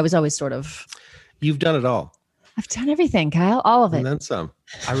 I was always sort of. You've done it all. I've done everything, Kyle, all of it. And then some.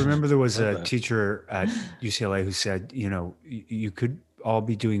 I remember there was a teacher at UCLA who said, you could all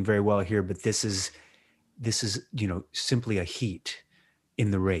be doing very well here, but this is, simply a heat in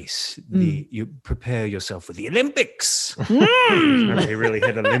the race. You prepare yourself for the Olympics. Remember, he really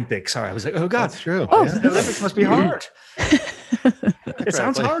hit Olympics. Sorry, I was like, oh God, That's true. the Olympics must be hard. It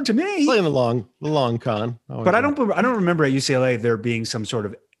sounds hard to me. Playing the long con. But I don't remember at UCLA there being some sort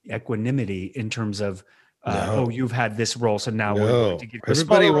of equanimity in terms of, you've had this role, so now we're going to give you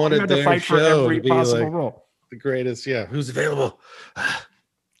everybody wanted to their fight for show every to be possible like role. the greatest. Yeah, who's available?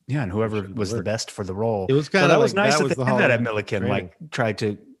 Yeah, and whoever was the best for the role. It was kind of that was nice that that was they the did that at Hollywood Milliken. training. Like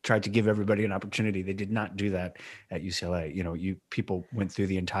tried to give everybody an opportunity. They did not do that at UCLA. People went through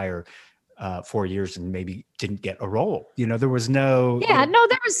the entire 4 years and maybe didn't get a role. There was no. Yeah, no,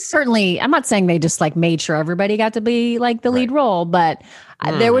 there was certainly. I'm not saying they just like made sure everybody got to be like the lead role, but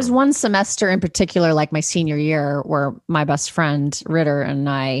there was one semester in particular, like my senior year, where my best friend Ritter and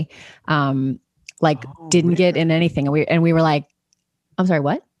I, didn't get in anything, and we were like, "I'm sorry,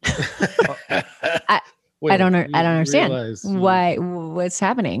 what?" I don't understand why. What's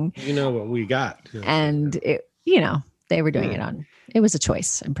happening? You know what we got, and they were doing it on. It was a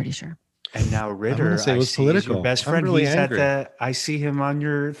choice. I'm pretty sure. And now Ritter, say it was see, is political. your best I'm friend. really He's angry. I see him on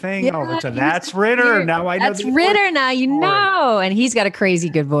your thing all the time. he's That's Ritter. here. Now I know. That's Ritter. Now you know, and he's got a crazy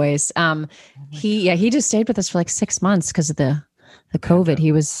good voice. He just stayed with us for like 6 months because of the COVID.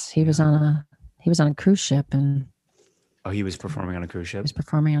 He was on a cruise ship and. Oh, he was performing on a cruise ship. He was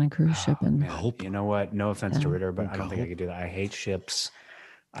performing on a cruise ship, and Man, you know what? No offense to Ritter, but I don't think I could do that. I hate ships.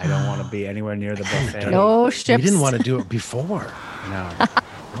 I don't want to be anywhere near the buffet. no You ships. didn't want to do it before. No.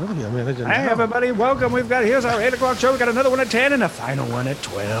 Really? I mean, I didn't Hey, know. everybody, welcome. Here's our 8 o'clock show. We got another one at 10 and a final one at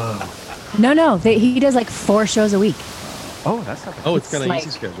 12. No. He does like 4 shows a week. Oh, that's not bad. Oh, it's kind of like-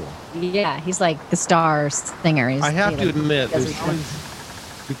 easy schedule. Yeah, he's like the star singer. I have to admit, does there's it-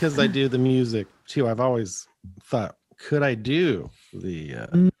 always, because I do the music too, I've always thought, could I do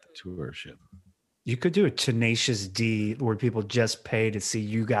the tour ship? You could do a Tenacious D where people just pay to see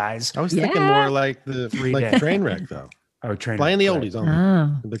you guys. I was thinking Yeah. more like the day. train wreck though. Oh, train Playing the right. oldies on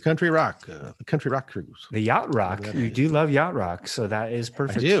Oh. the country rock cruise. The Yacht Rock. You do love Yacht Rock, so that is I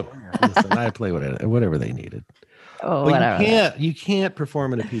perfect. do. Listen, I play whatever they needed. Oh, But whatever. you can't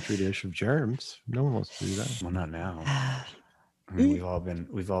perform in a petri dish of germs. No one wants to do that. Well, not now. I mean, we've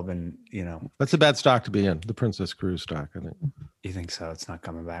all been, That's a bad stock to be in. The Princess Cruise stock, I think. you think so? It's not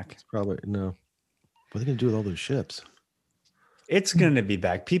coming back. Probably no. What are they gonna do with all those ships? It's going to be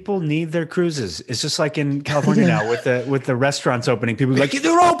back. People need their cruises. It's just like in California now with the restaurants opening. People are like,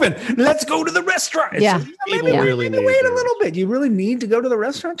 they're open. Let's go to the restaurant. It's Yeah. like, People maybe really maybe need wait a theirs. little bit. You really need to go to the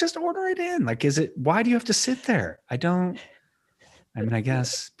restaurant. Just order it in. Like, why do you have to sit there? I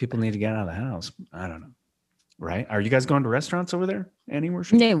guess people need to get out of the house. I don't know. Right? Are you guys going to restaurants over there anywhere?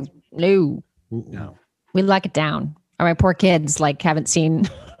 No. No. We lock it down. Or my poor kids haven't seen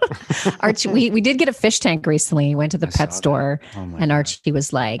Archie. We did get a fish tank recently. Went to the I saw pet that. store, Oh my and God. Archie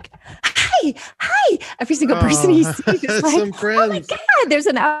was like, "Hi!" Every single person he sees is like, Some "Oh my friends. god!" There's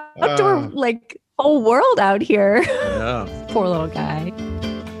an outdoor whole world out here. Yeah. Poor little guy.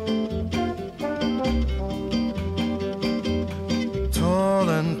 Tall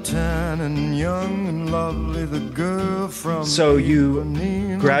and tan and young and lovely, the girl from So you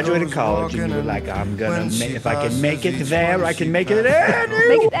Ipanema graduated goes college and you were walking like, I'm gonna when she if I can make it passes there, each I one can she make it passes. there.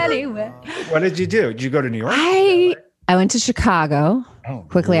 Make it anyway. What did you do? Did you go to New York? I went to Chicago Oh,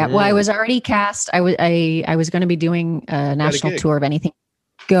 quickly. Well, I was already cast. I was going to be doing a national gig. tour of Anything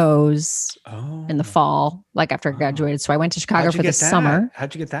Goes oh. in the fall, like after I graduated. So I went to Chicago How'd you for the get that? summer.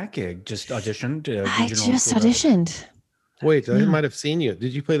 How'd you get that gig? Just auditioned? I just auditioned. Wait, I might have seen you.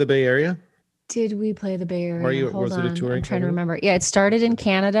 Did you play the Bay Area? Did we play the Bay Area? Were you- Hold was it a on. touring I'm trying to company? remember. Yeah, it started in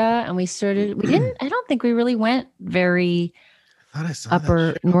Canada, and we didn't. I don't think we really went very I thought I saw upper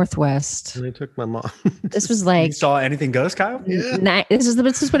that shit. northwest. And they took my mom. This was You like saw Anything Goes, Kyle? Yeah. this would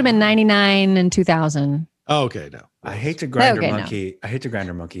have been 99 and 2000. Oh, okay, no. I hate to grinder Okay, no. monkey. I hate to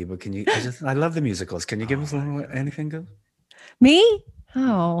grinder monkey, but can you? I love the musicals. Can you give us a little anything good? Me?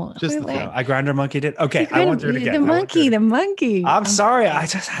 Oh, Just the wait. No, I grinder monkeyed it. Okay, I Grinder- want her to get the monkey. I'm sorry.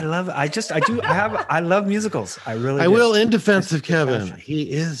 I love musicals. I really. I do. will, in defense of That's Kevin, passion. he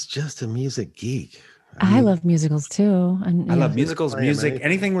is just a music geek. I love musicals too. And I yeah. love musicals, Play 'em, music, anything.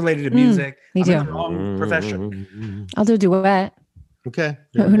 anything related to music. me I'm in too. the wrong profession. I'll do a duet. Okay.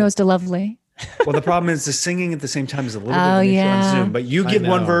 Who knows to lovely? Well, the problem is the singing at the same time is a little bit Oh, of an issue on yeah. Zoom. But you I give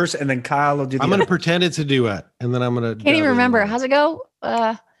one know. verse, and then Kyle will do the I'm going to other. pretend it's a duet, and then I'm going to. Can't even remember. How's it go?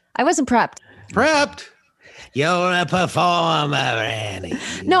 I wasn't prepped. Prepped. You're a performer, Annie.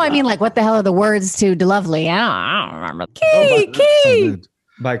 No, I mean, like, what the hell are the words to lovely? I don't remember. Oh, Key.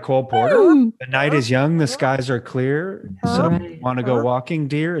 By Cole Porter. Ooh. The night is young, the skies are clear. So Right. want to go walking,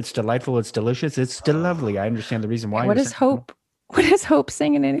 dear? It's delightful, it's delicious, it's still lovely. I understand the reason why. What you're is saying- hope? What is hope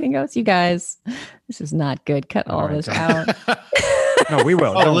singing? Anything else? You guys, this is not good. Cut all right, this so- out. No, we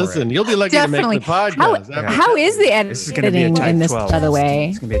will. Oh, Don't worry. listen, you'll be lucky Definitely. to make the podcast. Yeah. How is the This is going to be a editing tight in this, 12. by the way?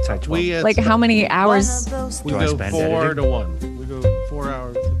 It's going to be a tight 12. We Like, how many hours? we Do I go spend 4 editing? to 1. We go 4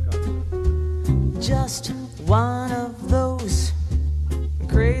 hours. of content. Just one of those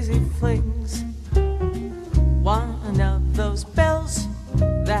crazy flings. One of those bells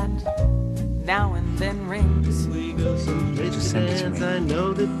that now and then rings. We go some place Just to send it to dance. me. I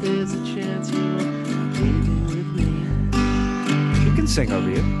know that there's a chance you're leaving with me. You can sing over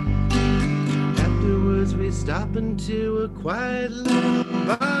you. Afterwards, we stop into a quiet little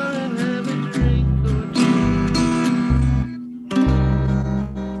bar and have a drink or two.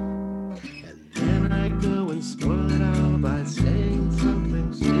 And then I go and spoil it all by saying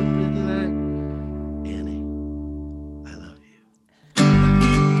something stupid like, Annie, I love you.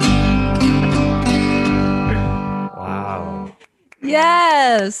 Wow.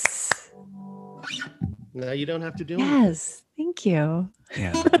 Yes. Now you don't have to do it. Yes. Thank you.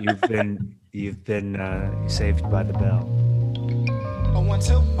 Yeah, you've been saved by the bell. A 1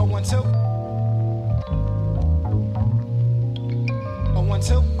 2, a 1 2. A 1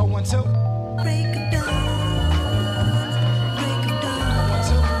 2, a 1 2. Break it down. Break it down. 1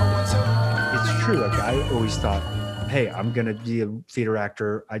 2, a 1 2. It's true. Like I always thought, hey, I'm gonna be a theater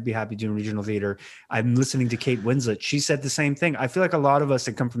actor. I'd be happy doing regional theater. I'm listening to Kate Winslet. She said the same thing. I feel like a lot of us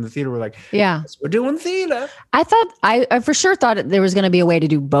that come from the theater were like, Yeah. yes, we're doing theater. I thought I for sure thought there was going to be a way to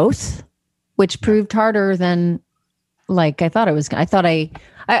do both, which proved harder than like I thought it was. I thought I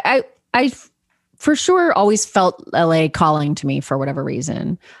for sure always felt LA calling to me for whatever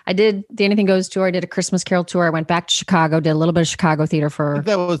reason. I did the Anything Goes tour. I did a Christmas Carol tour. I went back to Chicago, did a little bit of Chicago theater I for think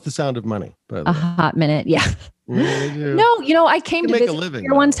that was The Sound of Money. By the a way. hot minute. Yeah. No, No, I came You to make a visit living,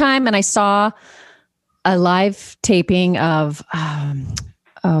 here one though. time and I saw a live taping of it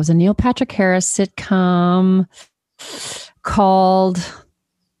was a Neil Patrick Harris sitcom called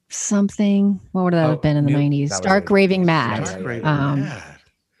something. What would that have been in the Neil- 90s? that was Stark a- Raving Mad. That's great.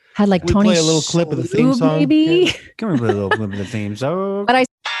 Had like We Tony play a little clip of the theme Shalhoub, song? maybe. Can we play a little clip of the theme? So But I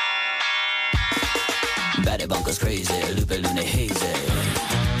Batty bonkers crazy, loopy loony hazy.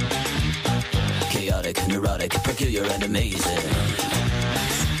 Chaotic, neurotic, peculiar and amazing.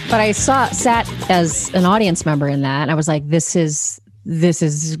 sat as an audience member in that, and I was like, this is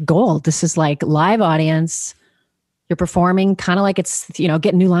gold. This is like live audience. You're performing kind of like it's,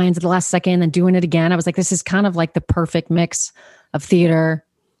 getting new lines at the last second and doing it again. I was like, this is kind of like the perfect mix of theater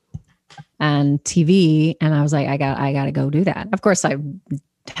and TV. And I was like, I got to go do that. Of course, I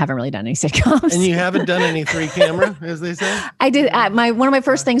haven't really done any sitcoms. And you haven't done any 3 camera, as they say? I did. One of my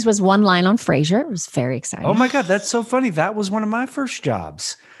first things was one line on Frasier. It was very exciting. oh my God, that's so funny. That was one of my first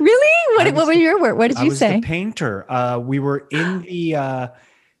jobs. Really? What were your work? What did I you was say? the painter. We were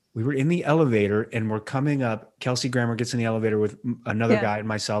in the elevator and we're coming up. Kelsey Grammer gets in the elevator with another Yeah. guy and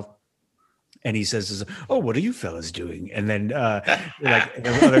myself. And he says, "Oh, what are you fellas doing?" And then and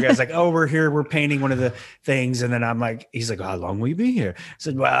the other guy's like, "Oh, we're here. We're painting one of the things." And then I'm like, he's like, "How long will you be here?" I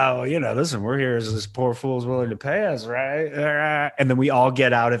said, "Well, listen, we're here as this poor fool's willing to pay us, right?" And then we all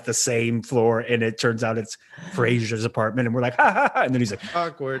get out at the same floor and it turns out it's Frasier's apartment. And we're like, ha, ha, ha. And then he's like,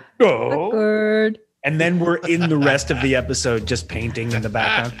 Awkward. "Oh." Awkward. And then we're in the rest of the episode just painting in the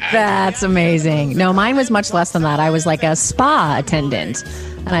background. That's amazing. No, mine was much less than that. I was like a spa attendant.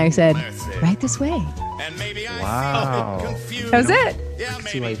 And I said, right this way. Wow. That was it. I can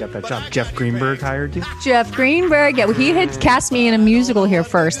see why you got that job. Jeff Greenberg hired you? Jeff Greenberg. Yeah, he had cast me in a musical here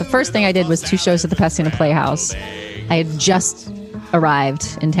first. The first thing I did was 2 shows at the Pasadena Playhouse. I had just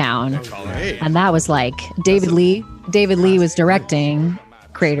arrived in town. And that was like David Lee. David Lee was directing,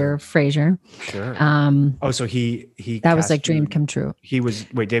 creator of Frasier. Sure. So he That was cast like dream you- come true.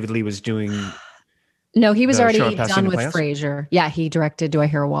 David Lee was doing No, he was The already show at done Pasadena with Playhouse? Frasier. Yeah, he directed Do I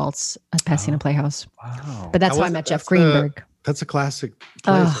Hear a Waltz at Pasadena Playhouse. Wow. But that's How how I was met it? Jeff That's Greenberg. That's a classic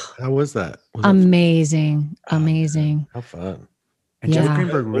place. How was that? Was that Amazing. Amazing. how fun? And Jeff Yeah.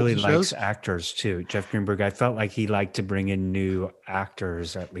 Greenberg really Older likes shows? actors too. Jeff Greenberg, I felt like he liked to bring in new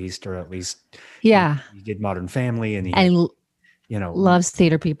actors at least Yeah. he did Modern Family and he And loves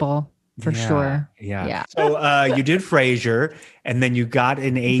theater people for Yeah, sure. Yeah. Yeah. So you did Frasier and then you got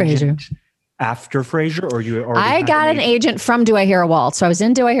an agent after Frasier, or you already I had got an agent from Do I Hear a Waltz. So I was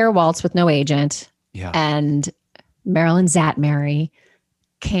in Do I Hear a Waltz with no agent. Yeah. And Marilyn Zatmary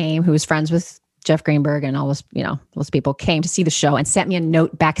came, who was friends with Jeff Greenberg and all those, those people came to see the show and sent me a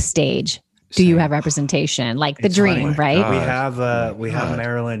note backstage. Do you have representation? Like the It's dream, like, right? We have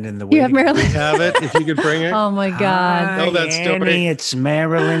Marilyn in the You have Marilyn. We have it. If you could bring it. Oh my God. Hi, Tell that story. Annie, it's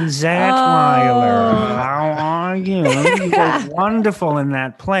Marilyn Zatweiler. How are you? You were wonderful in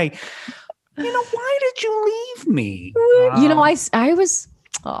that play. Why did you leave me?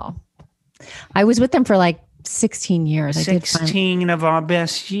 I was with them for like 16 years. 16 of our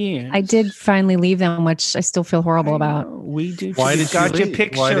best years. I did finally leave them, which I still feel horrible about. We do. Why You did you got your leave?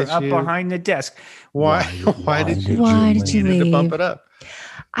 picture Why did up you- behind the desk. Why did you leave? to bump it up?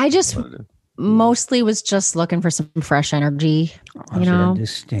 I just mostly was just looking for some fresh energy. I should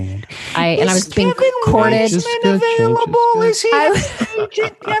understand. I was being Kevin courted. Weisman available? Is he an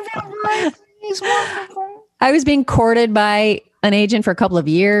agent? Kevin Weisman, he's wonderful. I was being courted by an agent for a couple of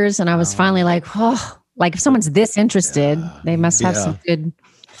years, and I was finally like, like if someone's this interested, they must have some good.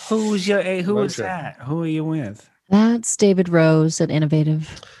 Who is that? Who are you with? That's David Rose at Innovative.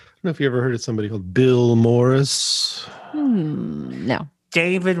 I don't know if you ever heard of somebody called Bill Morris. No.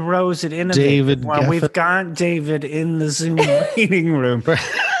 David Rose at Innovative. David Well, Geffen. we've got David in the Zoom meeting room.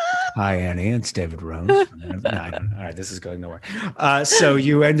 Hi, Annie. It's David Rose. No, I don't. All right, this is going nowhere. So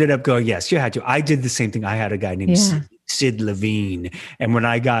you ended up going, yes, you had to. I did the same thing. I had a guy named Sid Levine. And when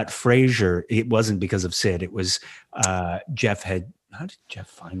I got Frasier, it wasn't because of Sid. It was Jeff had, how did Jeff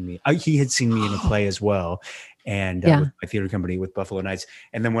find me? He had seen me in a play as well. And with my theater company with Buffalo Nights.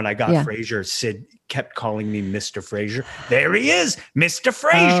 And then when I got Frasier, Sid kept calling me Mr. Frasier. There he is, Mr.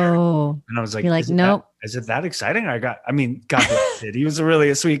 Frasier. Oh. And I was like, You're like, nope. Is it that exciting? God bless Sid. He was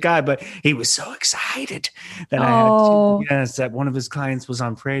a sweet guy, but he was so excited that I had to, that one of his clients was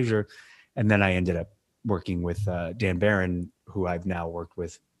on Frasier. And then I ended up working with Dan Barron, who I've now worked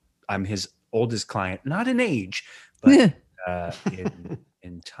with. I'm his oldest client, not in age, but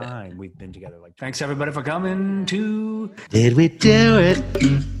in time. We've been together like. Thanks everybody for coming to. Did we do it?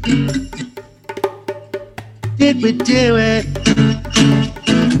 Did we do it?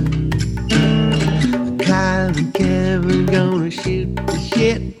 Kyle and Kevin gonna shoot the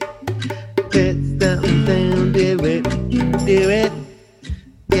shit. Put something down, did we do it?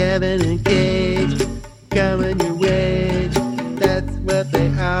 Kevin and Cage coming your way. That's what they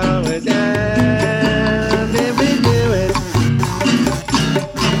always are. Did we do it?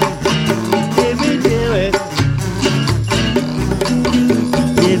 Did we do it?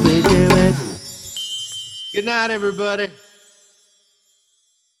 Did we do it? Good night, everybody.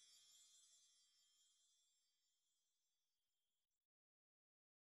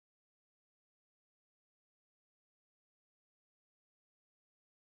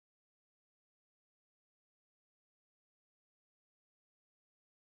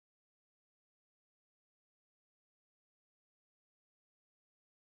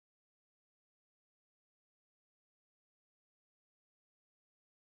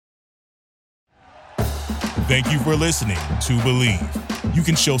 Thank you for listening to Believe. You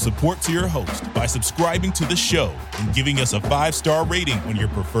can show support to your host by subscribing to the show and giving us a 5-star rating on your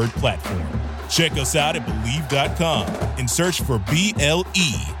preferred platform. Check us out at Believe.com and search for BLEAV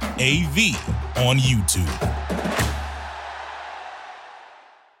on YouTube.